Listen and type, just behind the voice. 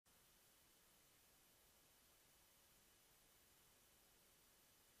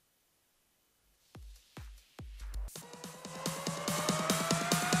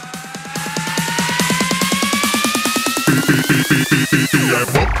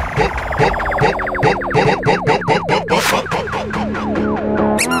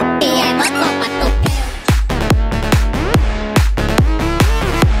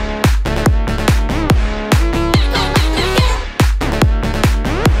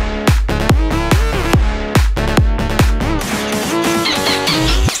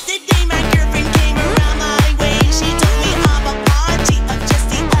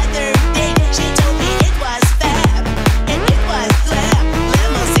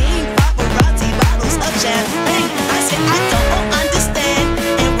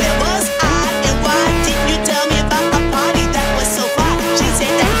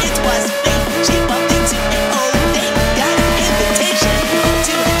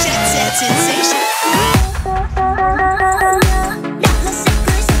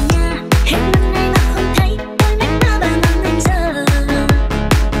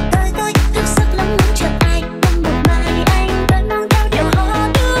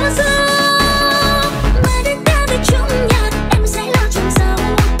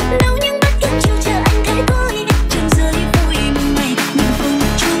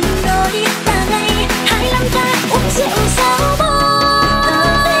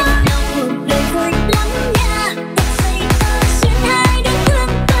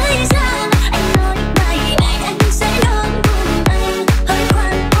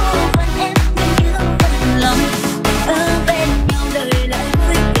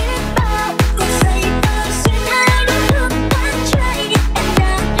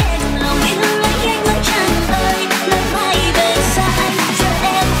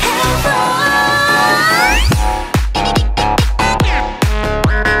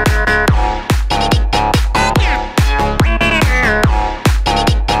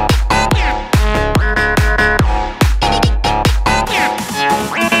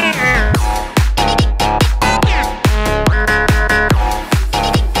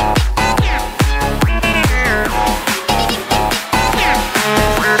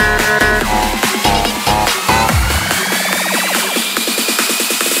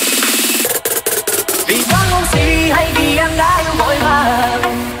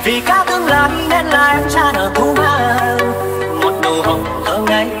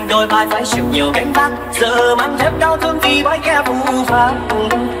phải chịu nhiều gánh vác, giờ mang thêm đau thương vì bãi kẻ phù phàng.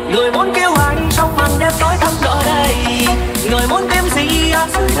 Người muốn kêu anh trong màn đêm tối tăm ở đây, người muốn tìm gì à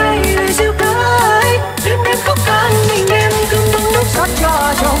dưới đây để dịu cái đêm đêm khóc can mình em cứ đúng lúc xót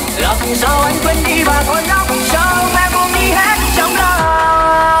cho chồng. Làm sao anh quên đi và thôi ngóc cho mẹ buông đi hết trong lòng.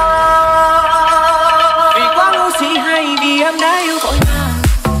 Vì quá ngu si hay vì em đã yêu vội vàng.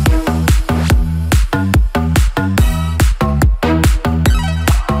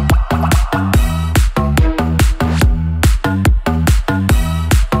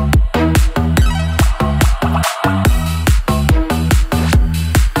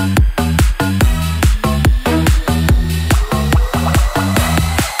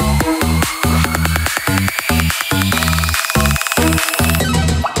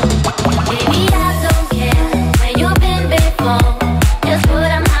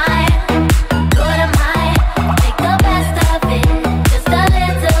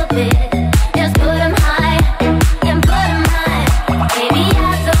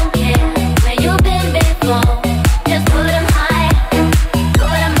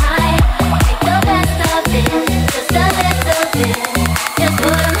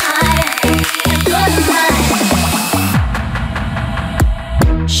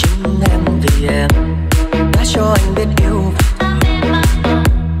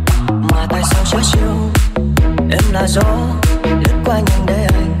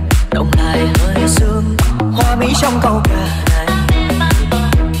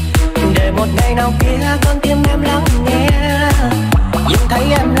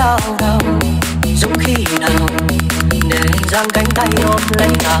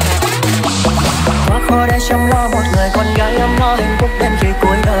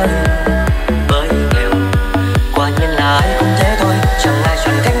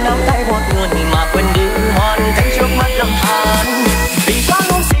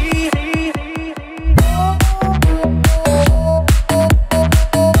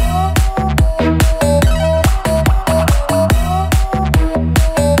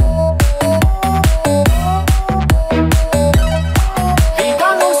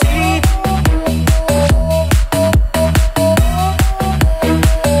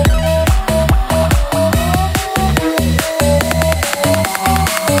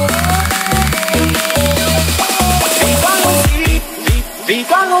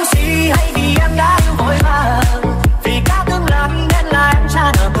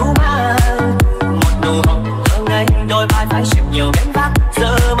 khác.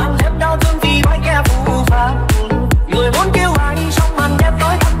 Giờ mang thêm đau thương vì mãi kẻ phù phàng. Người muốn kêu anh trong màn đêm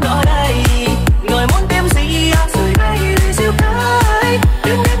tối tăm ở đây. Người muốn tìm gì rồi đây để siêu cái.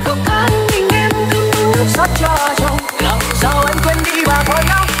 Đêm đêm không than nhưng em cứ nước xót cho trong. Làm sao anh quên đi và thôi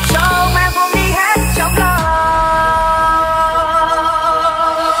nhau. Sao em không đi hết trong lòng.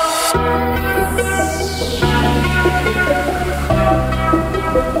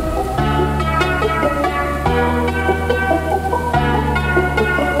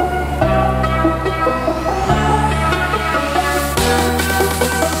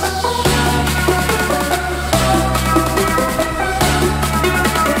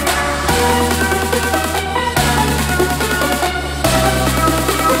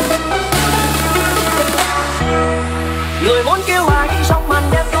 Người muốn kêu ai trong màn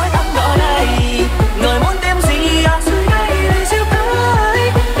đêm tối tăm ở đây. Người muốn tìm gì dưới đây để siêu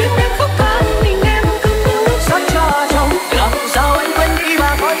cái. Đêm đêm khóc than mình em cứ nước xót cho trong. Làm sao anh quên đi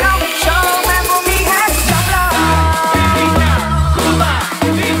và thôi nhau. Sao em không đi hết trong lòng.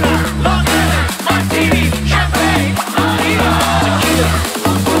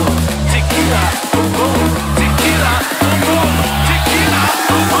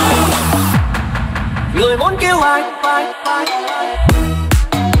 Người muốn kêu ai.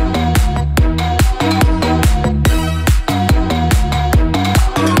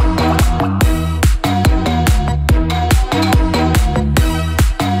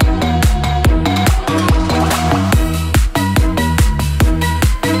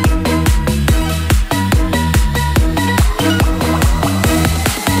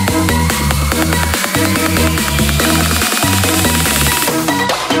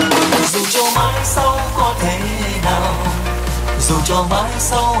 Dù cho mãi sau có thể nào, dù cho mãi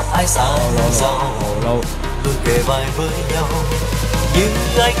sau ai xa giàu, luôn kề vai với nhau như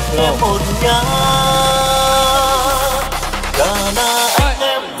anh em một nhà. Cả là anh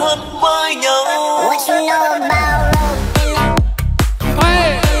em thân với nhau. What you know about love?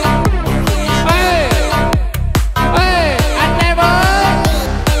 Anh em ơi.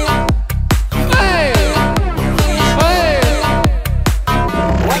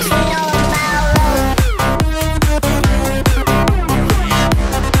 What you know about love?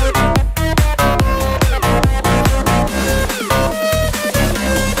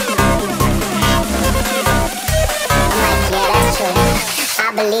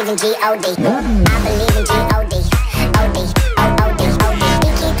 I believe in G.O.D. I believe in G.O.D. O.D. O.O.D. O.D. We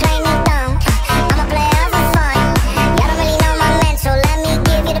keep playing it dumb. I'm a player for fun. Y'all don't really know my man, so let me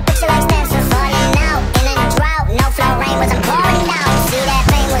give you the picture like Stanford. Falling out in a drought, no flow rain wasn't pouring down. See that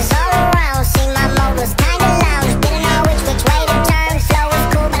pain was all around. See my mode was kinda lounge. Didn't know which way to turn. Flow was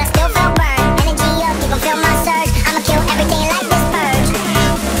cool, but I still felt burned. Energy up, you gon' feel my surge. I'ma kill everything like this purge.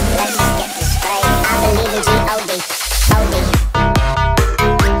 Let's just get this straight. I believe in G.O.D. O.D.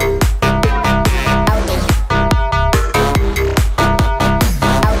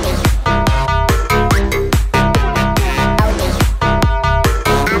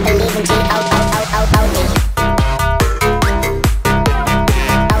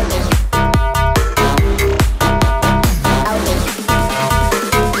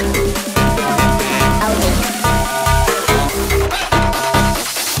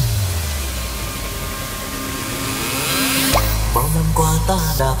 Bao năm qua ta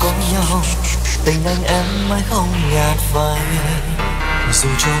đã có nhau, tình anh em mãi không nhạt phai. Dù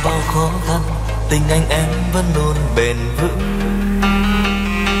cho bao khó khăn, tình anh em vẫn luôn bền vững.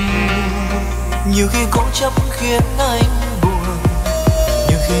 Nhiều khi cố chấp khiến anh buồn,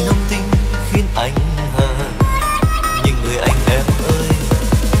 nhiều khi nóng tính khiến anh hờn. Nhưng người anh em ơi,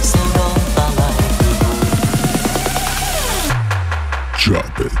 sau đó ta lại từ buồn.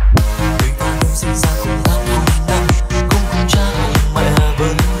 Drop it. Người ta không sinh ra cùng ta cùng năm, cùng cha cùng mẹ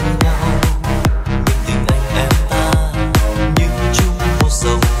với nhau. Nhưng tình anh em ta như chung một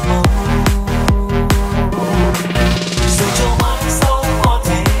dòng máu. Dù cho mãi sau có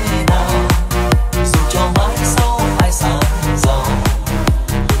thể nào, dù cho mãi sau ai xa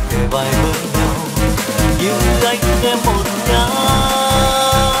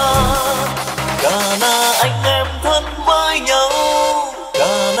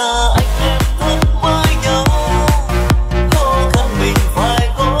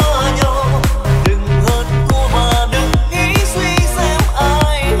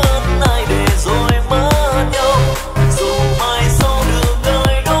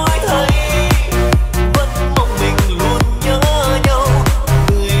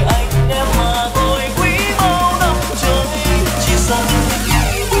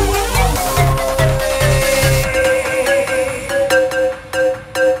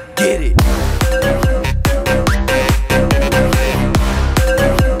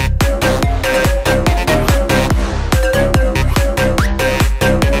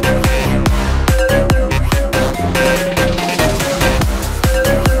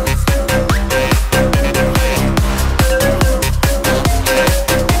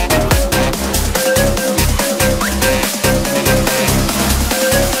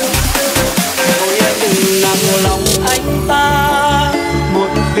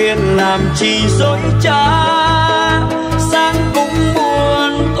chỉ dối trá. Sáng cũng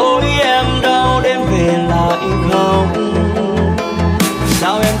buồn, tối em đau, đêm về lại khóc.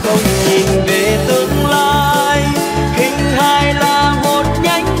 Sao em không nhìn về tương lai? Hình hài là một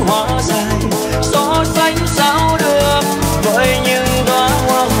nhánh hoa dài, gió xanh sao được với những đóa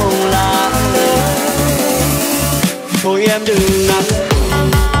hoa hồng lạ. Thôi em đừng nắng.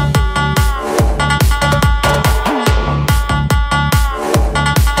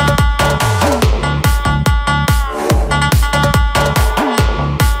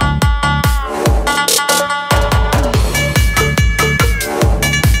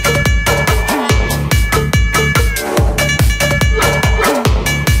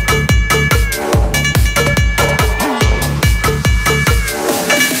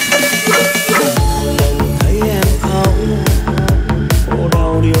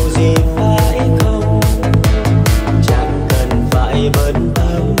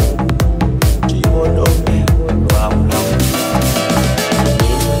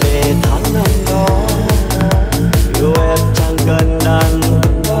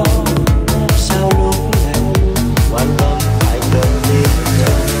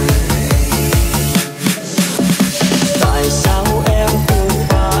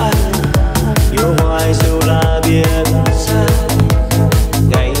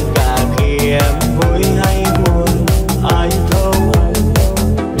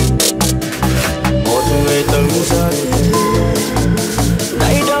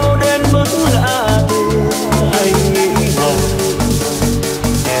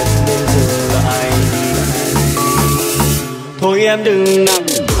 Em đừng nằm.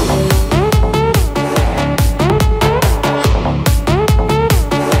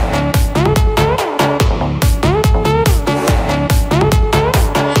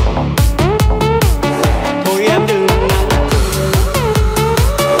 Thôi em đừng nằm.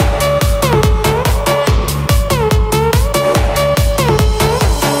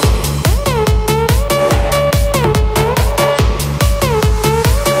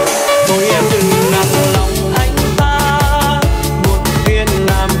 Thôi em đừng nằm lòng anh ta.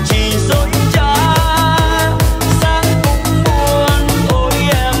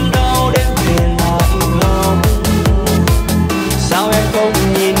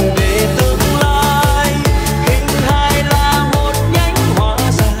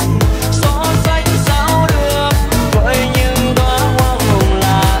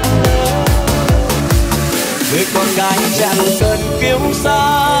 Chẳng cần kiêu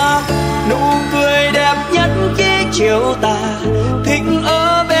sa, nụ cười đẹp nhất khi chiều tà. Thích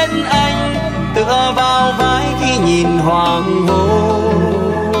ở bên anh, tựa vào vai khi nhìn hoàng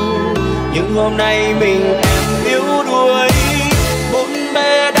hôn. Nhưng hôm nay mình em yếu đuối, bốn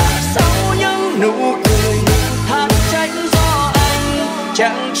bề đằng sau những nụ cười. Than trách do anh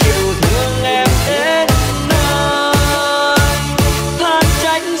chẳng chịu thương em đến nơi. Than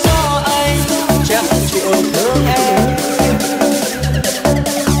trách do anh chẳng chịu thương em.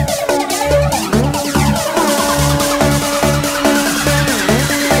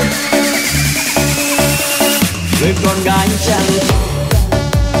 Người con gái chẳng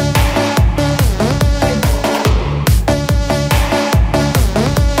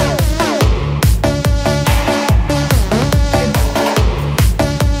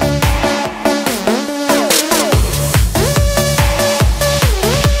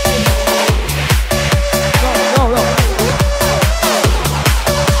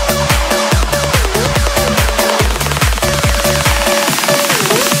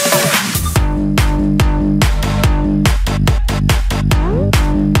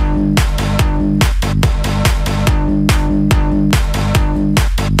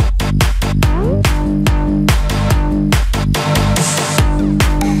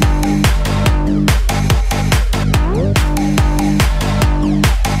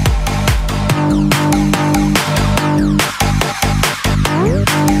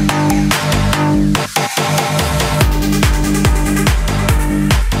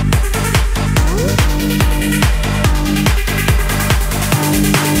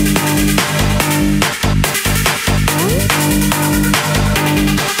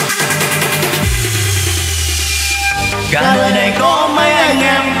cả đời này có mấy anh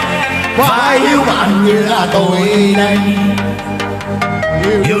em có ai yêu bạn như là tôi đây.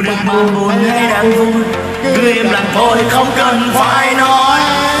 Yêu đang buồn hay đang vui, cứ im lặng thôi không cần phải nói.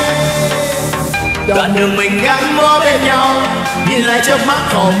 Đoạn đường mình gắn bó bên nhau, nhìn lại trước mắt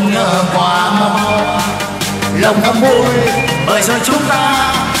không ngờ qua mau. Lòng thầm vui bởi rồi chúng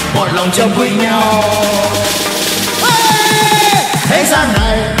ta một lòng trong quý nhau. Thế gian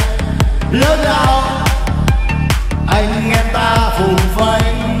này lớn lao, anh em ta phù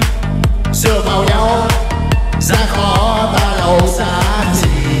phanh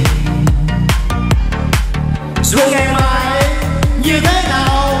Dù ngày mai như thế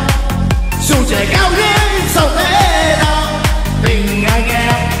nào, dù trời cao đến sâu thế nào, tình anh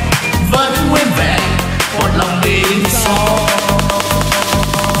em vẫn nguyên vẹn một lòng biển sâu.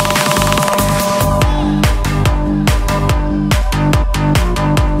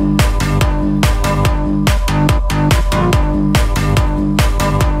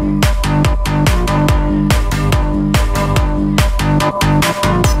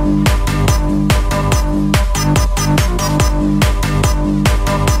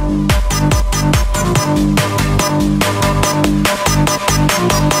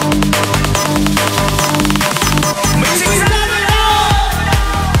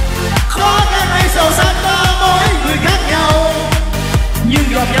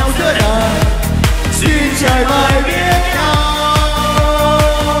 Trời mới biết nhau,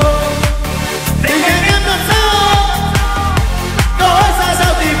 tình anh em làm sao có xa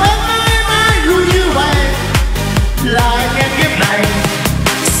sao thì vẫn mãi mãi luôn như vậy. Là anh em kiếp này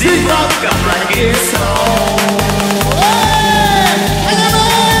xin mong gặp lại kiếp sau.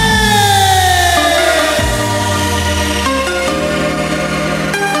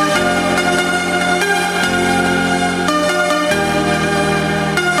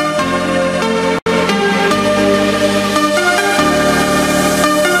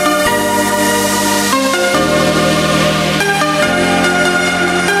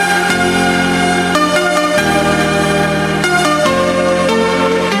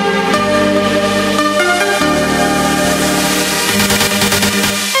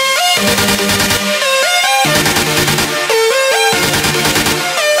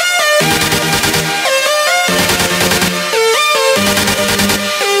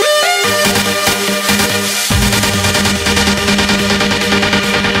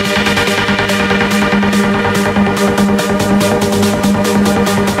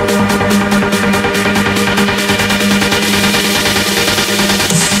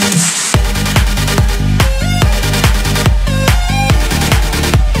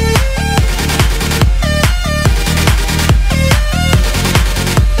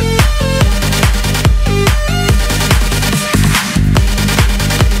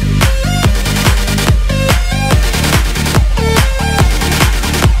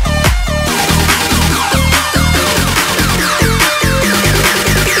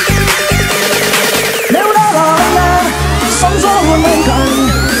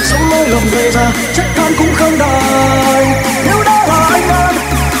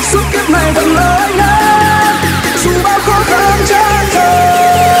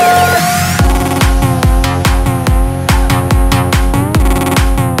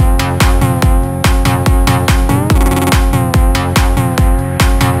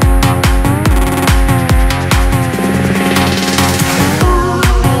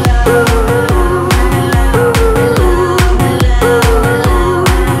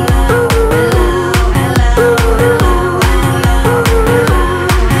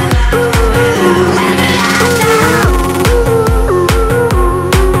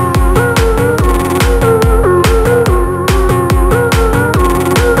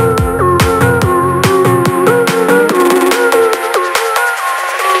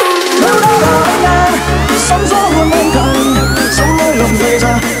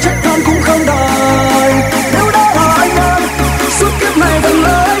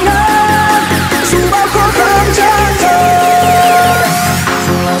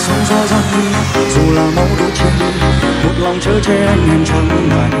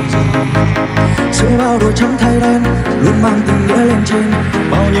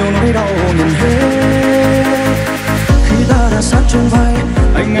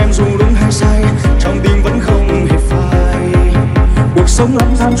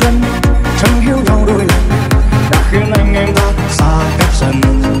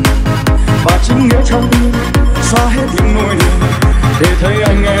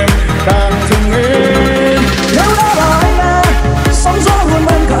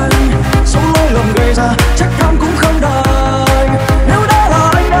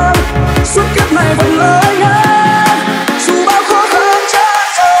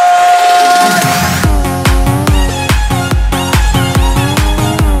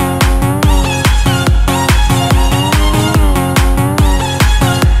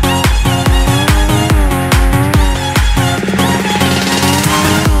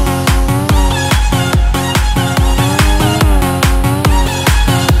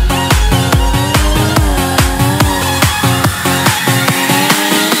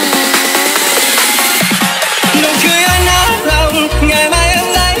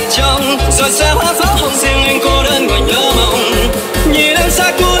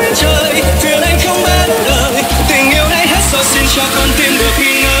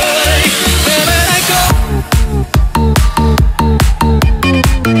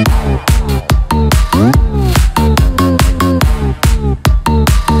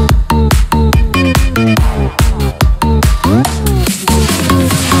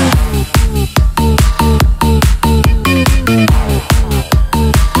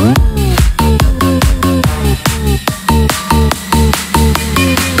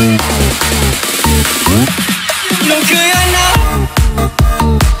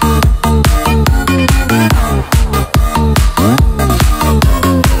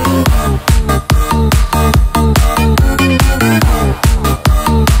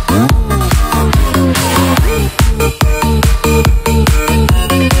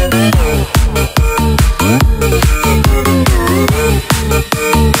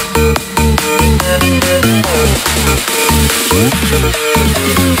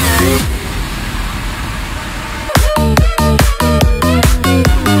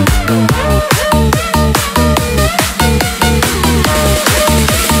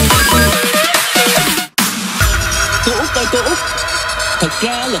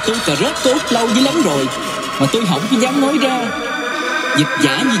 tôi cà rốt cốt lâu dữ lắm rồi, mà tôi không có dám nói ra. Dịch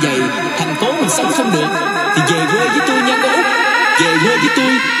giả như vậy, thành phố mình sống không được, thì về quê với tôi nha cô Út. Về quê với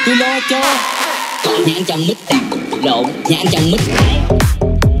tôi lo cho. Còn nhà anh chồng mít tạc lộn, nhà anh chồng mít thái.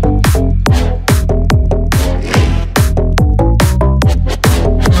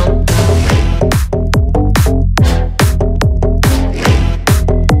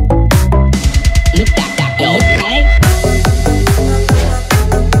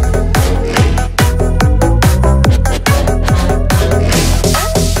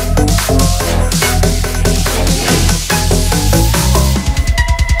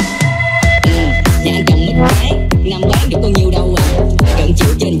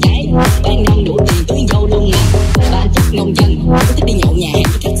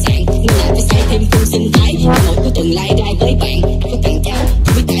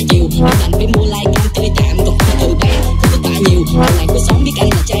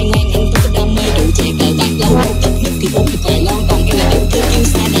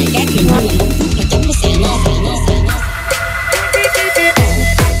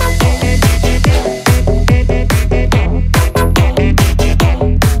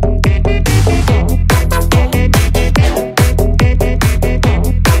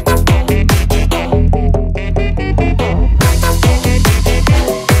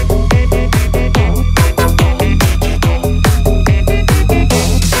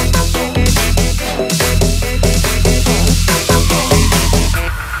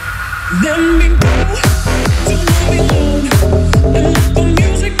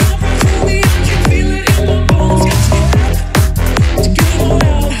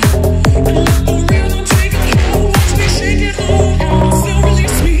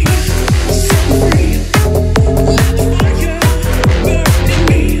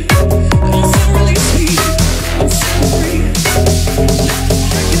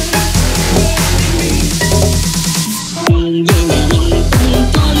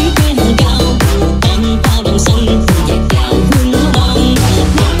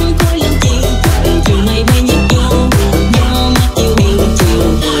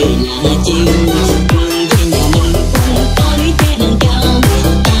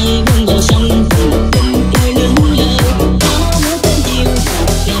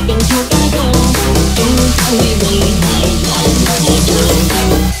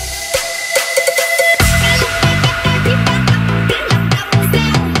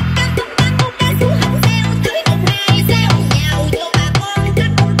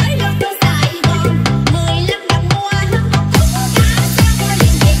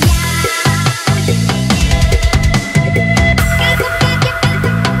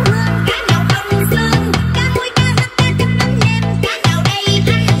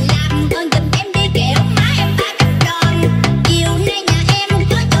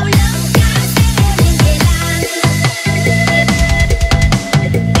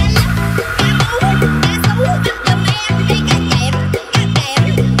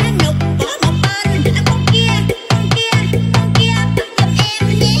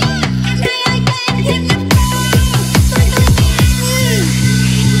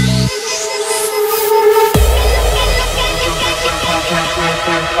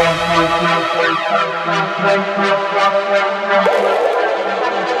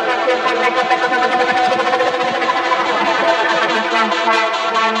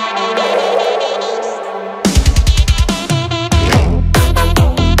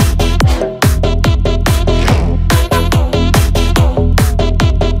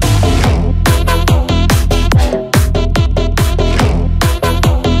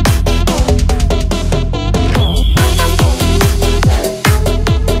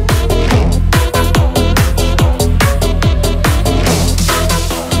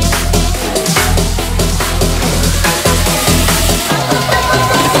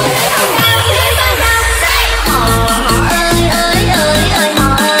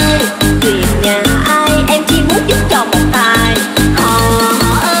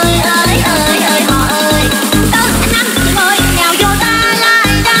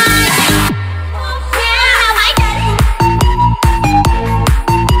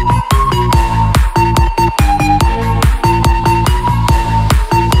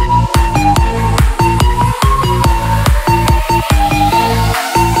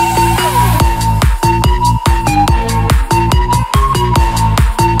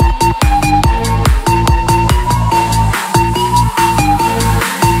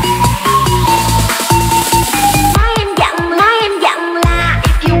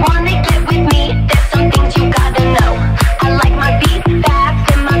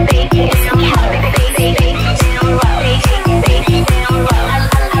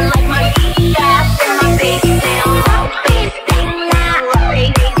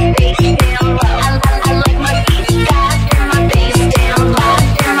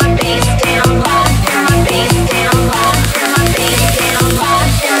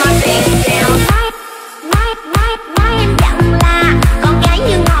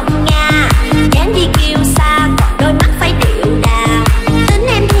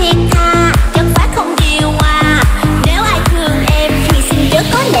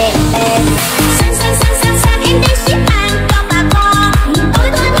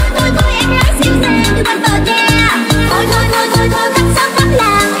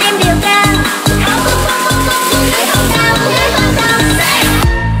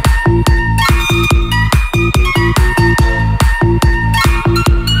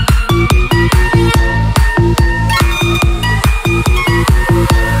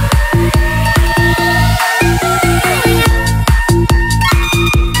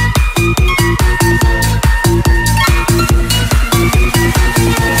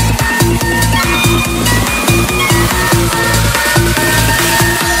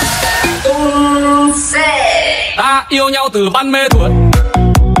 nhau từ ban mê thuở.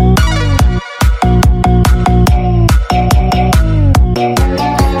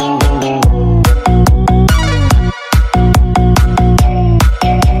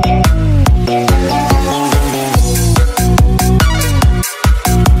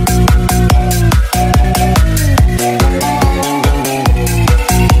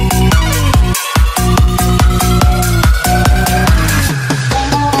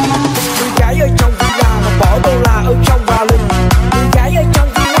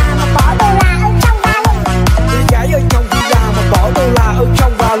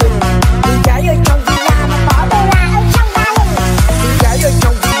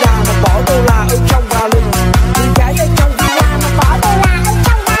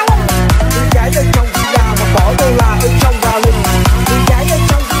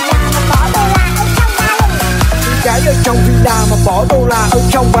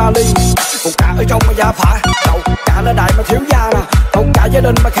 Gia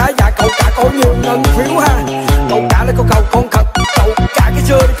đình mà khá giả, cậu cả có nhiều ngân phiếu ha. Cậu cả là cầu con thật, cậu cả cái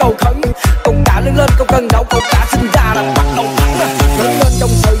xưa đi cầu khấn. Cậu cả lên cậu cần đậu, cậu cả sinh ra là bắt đầu thẳng ra. Lớn lên trong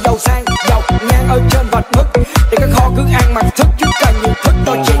sự giàu sang, giàu ngang ở trên vạch mứt. Để cái kho cứ ăn mặc thức chứ cần nhiều thức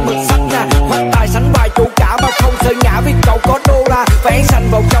tôi chỉ mực sách nha. Hoặc tài sánh vài chủ cả mà không sợ ngã vì cậu có đô la. Vén xanh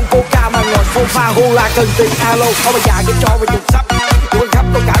vào trong coca mà ngồi sofa hô la cần tiền alo. Ông bà già cái cho vào chục sắp. Tôi khắp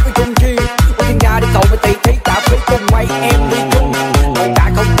cậu cả với chung chi. Tôi tiền nhà đi cậu mà tỷ thí cả phí cùng mấy em đi chung.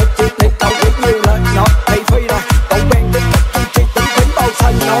 Không có chuyện thì cậu biết nhiều lời nói thị phi nè. Cậu quen với cách chung chi tính phí bao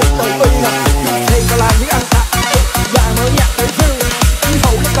sân nói tự uy nè. Thì cậu làm những ăn thật và mới nhạc tới phiêu. Chứ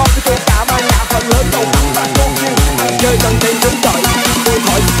hậu nó con cái chỗ cả ba nhà phần lớn cậu tắm và con chiêu. Ăn chơi cần tiền đứng đợi. Tôi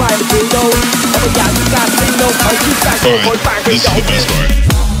hỏi chứ phải là triệu đô. Còn bây giờ chúng ta xin đâu hỏi chứ ta còn hỏi bạn cái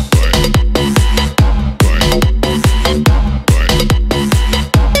cậu.